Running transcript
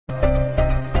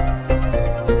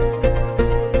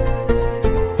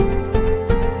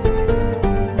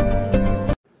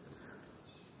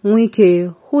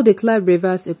Wike, who declared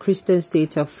Rivers a Christian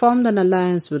state, have formed an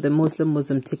alliance with the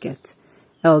Muslim ticket.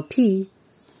 LP,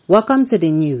 welcome to the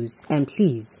news and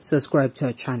please subscribe to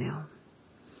our channel.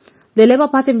 The Labour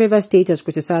Party in Rivers State has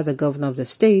criticized the governor of the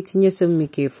state, Nyesom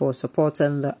Wike, for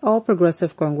supporting the All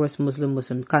Progressive Congress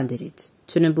Muslim candidates,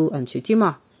 Tinubu and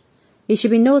Shettima. It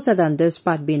should be noted that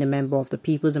despite being a member of the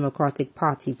People's Democratic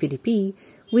Party, PDP,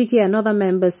 Wike and other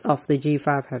members of the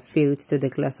G5 have failed to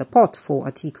declare support for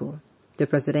Atiku, the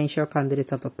presidential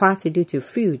candidate of the party, due to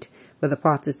feud with the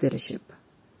party's leadership.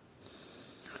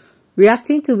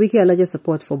 Reacting to Wike's alleged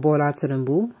support for Bola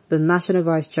Tinubu, the national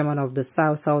vice chairman of the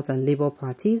South and Labour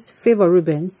parties, Favour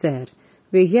Ruben, said,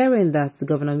 "We're hearing that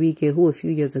Governor Wike, who a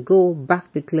few years ago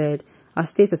back declared our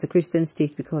state as a Christian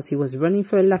state because he was running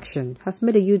for election, has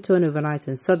made a U-turn overnight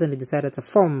and suddenly decided to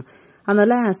form an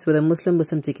alliance with a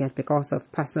Muslim ticket because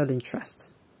of personal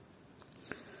interest.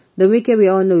 The Wike we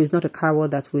all know is not a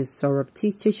coward that will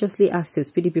surreptitiously ask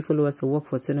his PDP followers to work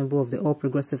for Tinubu of the All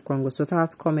Progressive Congress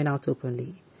without coming out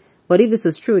openly. But if this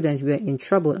is true, then we are in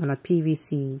trouble and our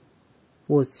PVC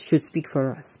should speak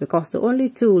for us, because the only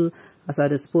tool at our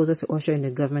disposal to usher in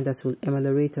a government that will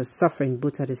ameliorate our suffering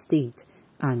both at the state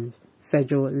and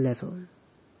federal level."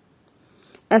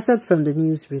 Except from the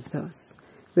news with us,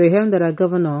 we're hearing that our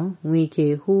governor,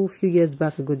 Wike, who a few years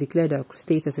back ago declared our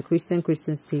state as a Christian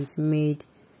state, made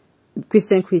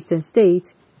Christian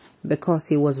state because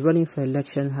he was running for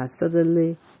election,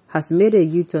 has made a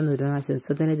U-turn overnight and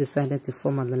suddenly decided to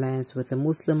form an alliance with a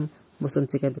Muslim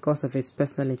ticket because of his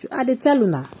personal interest. I tell you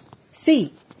now,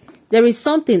 see, there is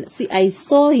something. See, I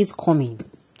saw his coming.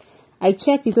 I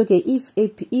checked it. Okay, if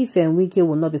Wike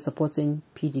will not be supporting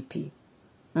PDP,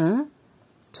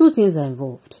 two things are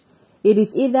involved. It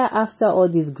is either after all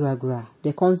this gra,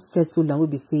 they can't settle and we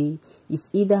be say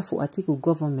it's either for Atiku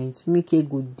government, Wike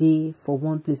go day for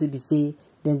one place, we be say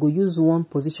then go use one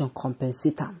position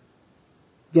compensate them.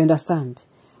 You understand?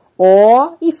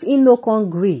 Or if he no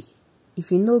agree,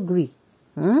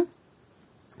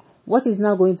 what is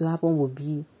now going to happen will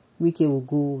be Wike will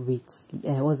go with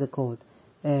what's it called?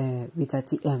 With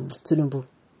Tinubu.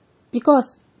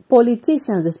 Because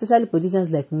politicians, especially politicians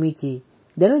like Wike,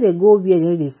 they know they go where they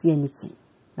know they see anything.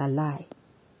 Now lie.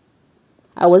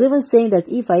 I was even saying that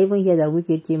if I even hear that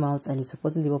Wike came out and is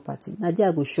supporting the Labour Party, now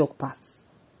they go shock pass.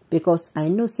 Because I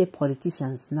know say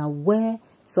politicians now where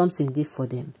something did for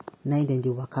them, now then they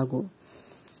waka go.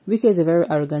 Wike is a very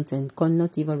arrogant and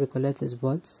cannot even recollect his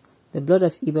words. The blood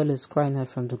of Abel is crying out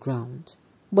from the ground.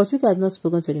 But Wike has not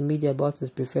spoken to the media about his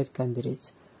preferred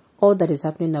candidate. All that is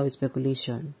happening now is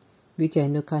speculation. Wike I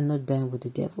know cannot dine with the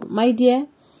devil. My dear,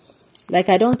 like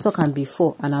I don't talk on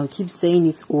before, and I'll keep saying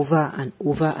it over and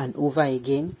over and over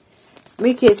again.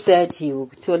 Wike said he will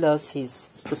tell us his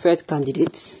preferred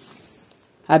candidate.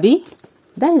 Abi,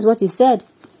 that is what he said.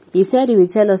 He said he will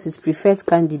tell us his preferred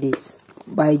candidate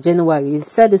by January. He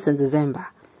said this in December.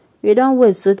 We don't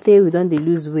wait so we don't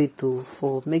lose weight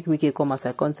for make Wike come as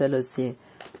I can't tell us here.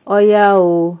 Oh yeah,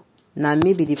 oh, now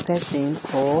me be the person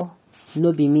or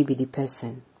no be me be the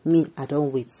person. Me, I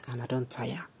don't wait and I don't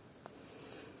tire.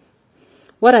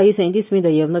 What are you saying? This means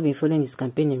that you have not been following his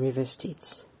campaign in Rivers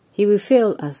State. He will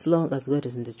fail as long as God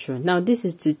is in the throne. Now, this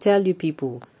is to tell you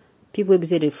people will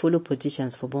say they follow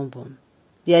politicians for bomb.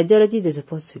 The ideologies they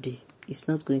support today is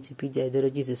not going to be the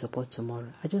ideologies they support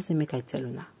tomorrow. I just say make I tell you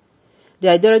now.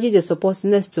 The ideologies they support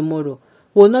next tomorrow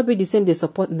will not be the same they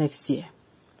support next year.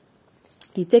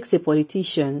 It takes a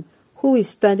politician who is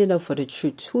standing up for the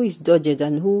truth, who is dogged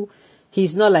and who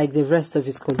he's not like the rest of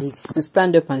his colleagues to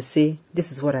stand up and say,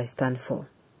 this is what I stand for.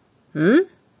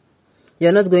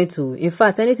 You're not going to. In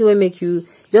fact, anything will make you,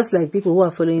 just like people who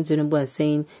are following Tinubu and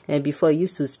saying, and before you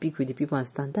used to speak with the people and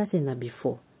stand. That's in that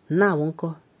before. Now,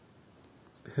 uncle.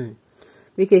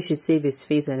 Wike should save his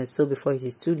face and his soul before it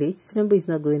is too late. Tinubu is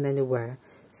not going anywhere.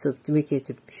 So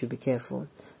Wike should be careful.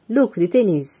 Look, the thing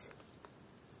is,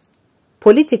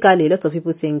 politically, a lot of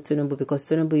people think Tinubu, because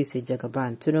Tinubu is a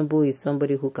jagaban. Tinubu is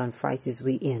somebody who can fight his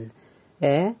way in.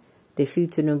 They feel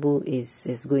Tinubu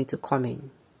is going to come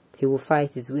in. He will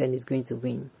fight his way and is going to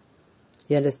win.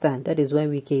 You understand? That is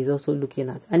when Wike is also looking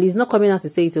at. And he's not coming out to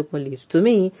say it openly. To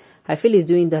me, I feel he's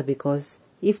doing that because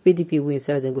if PDP wins,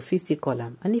 then go 50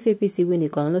 column. And if APC win, you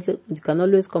can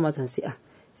always come out and say,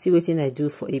 see what I do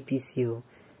for APC,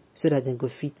 so that then go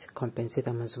fit compensate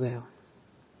them as well.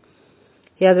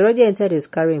 He has already entered his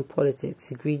career in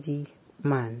politics, a greedy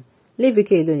man. Leave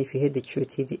Wike alone if you hate the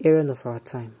truth. He's the errand of our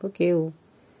time. Okay,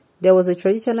 There was a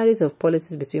traditionalist of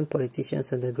policies between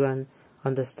politicians and the grand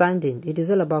understanding. It is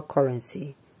all about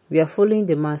currency. We are following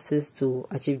the masses to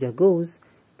achieve their goals.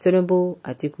 Tinubu,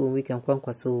 Atiku, Wike, and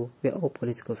Kwankwaso were all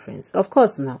political friends. Of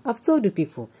course, now, I've told you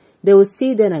people, they will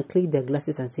sit there and click their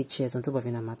glasses and say chairs on top of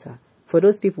a matter. For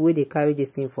those people where they carry this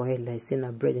thing for head like saying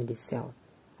a bread and they sell.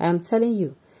 I am telling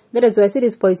you. That is why I say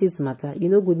this politics matter. You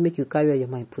know good make you carry your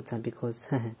mind put on because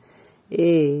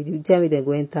hey, you tell me they're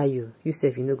going to enter you. You say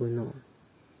if you know go know.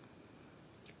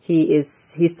 He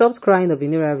stopped crying of the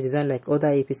new revenue design like other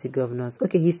APC governors.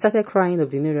 Okay, he started crying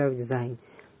of the new revenue design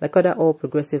like other all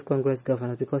progressive Congress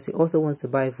governors because he also wants to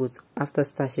buy votes after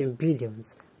stashing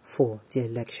billions for the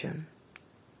election.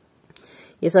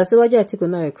 Yes, Asiwaju Atiku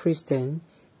now a Christian,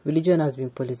 religion has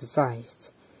been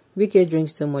politicized. Wike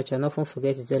drinks too much and often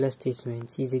forgets his earlier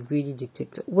statement. He's a greedy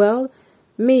dictator. Well,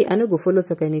 me, I no go follow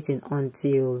talk anything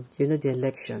until, you know, the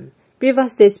election.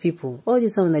 Rivers State people, all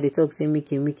this time that they talk say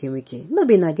Wike. No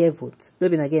be na get vote. No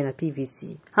be na get na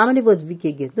PVC. How many votes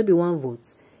Wike get? No be one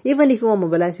vote. Even if you want to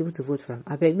mobilize people to vote for him,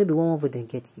 I beg no be one vote then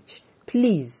get each.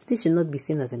 Please, this should not be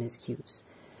seen as an excuse.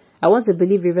 I want to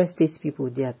believe River State people,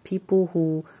 they are people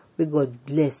who we got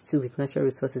blessed too with natural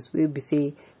resources. We be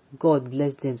say God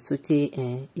bless them, so he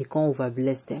can't over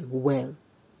bless them well.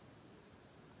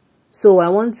 So I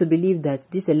want to believe that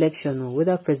this election,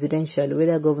 whether presidential,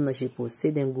 whether governorship, will say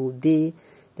then go day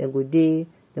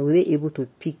able to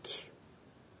pick.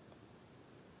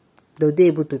 They'll be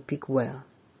able to pick well.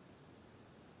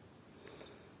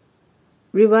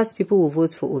 Rivers people will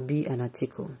vote for Obi and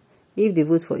Atiku. If they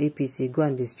vote for APC, go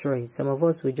and destroy it. Some of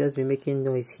us will just be making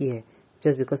noise here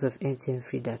just because of empty and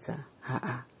free data.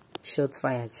 Shot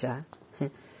fired, sha.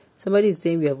 Somebody is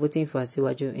saying we are voting for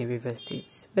Asiwaju in River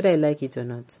State. Whether I like it or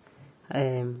not,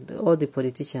 all the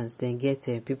politicians then get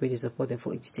people to support them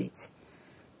for each state.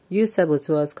 You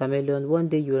saboteurs, chameleon, one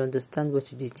day you will understand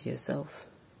what you did to yourself.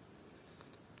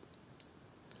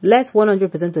 Let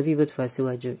 100% of you vote for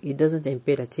Asiwaju. It doesn't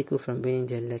impede Atiku from winning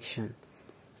the election.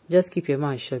 Just keep your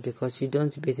mouth shut because you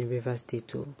don't base in River State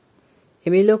too.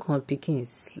 Emilio Konpikin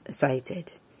is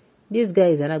cited. This guy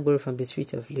is an agboro from the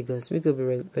street of Lagos. We could be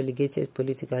relegated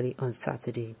politically on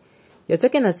Saturday. You're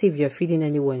talking as if you're feeding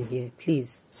anyone here.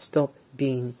 Please stop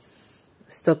saying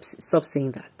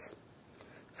that.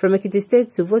 From Ekiti State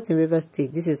to vote in River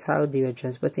State, this is how they were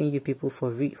transporting you people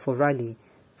for rally.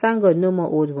 Thank God no more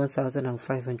old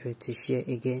 1,500 to share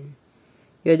again.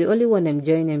 You're the only one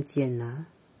enjoying MTN now.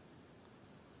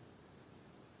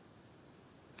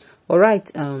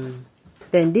 Alright,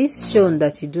 then this shown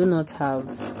that you do not have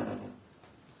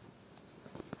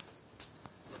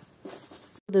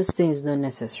those things not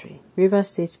necessary. River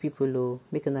State people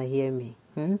make una hear me.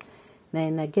 Now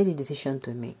I get a decision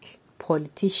to make.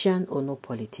 Politician or no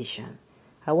politician.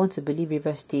 I want to believe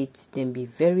River State then be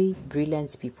very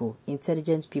brilliant people,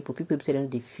 intelligent people. People say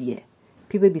they fear.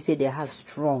 People be say they have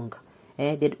strong.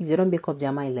 If they don't make up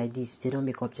their mind like this, they don't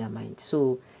make up their mind.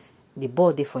 So the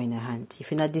ball they for in a hand. If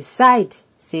you not decide,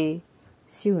 say,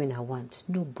 see when I want,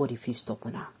 nobody feel stop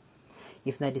on her.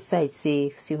 If not decide,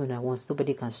 say, see when I want,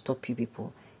 nobody can stop you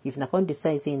people. If not can't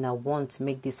decide, say, I want to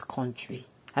make this country,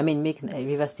 make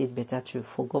River State better too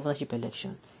for governorship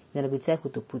election, then I will tell who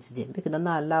to put there. Because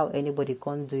not allow anybody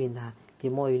can't do it now. The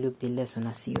more you look, the less when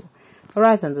I see you.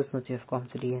 Alright, on this note, you have come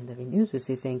to the end of the news. We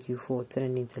say thank you for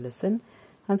tuning in to listen.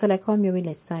 Until I come your way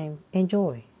next time,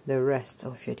 enjoy the rest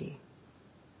of your day.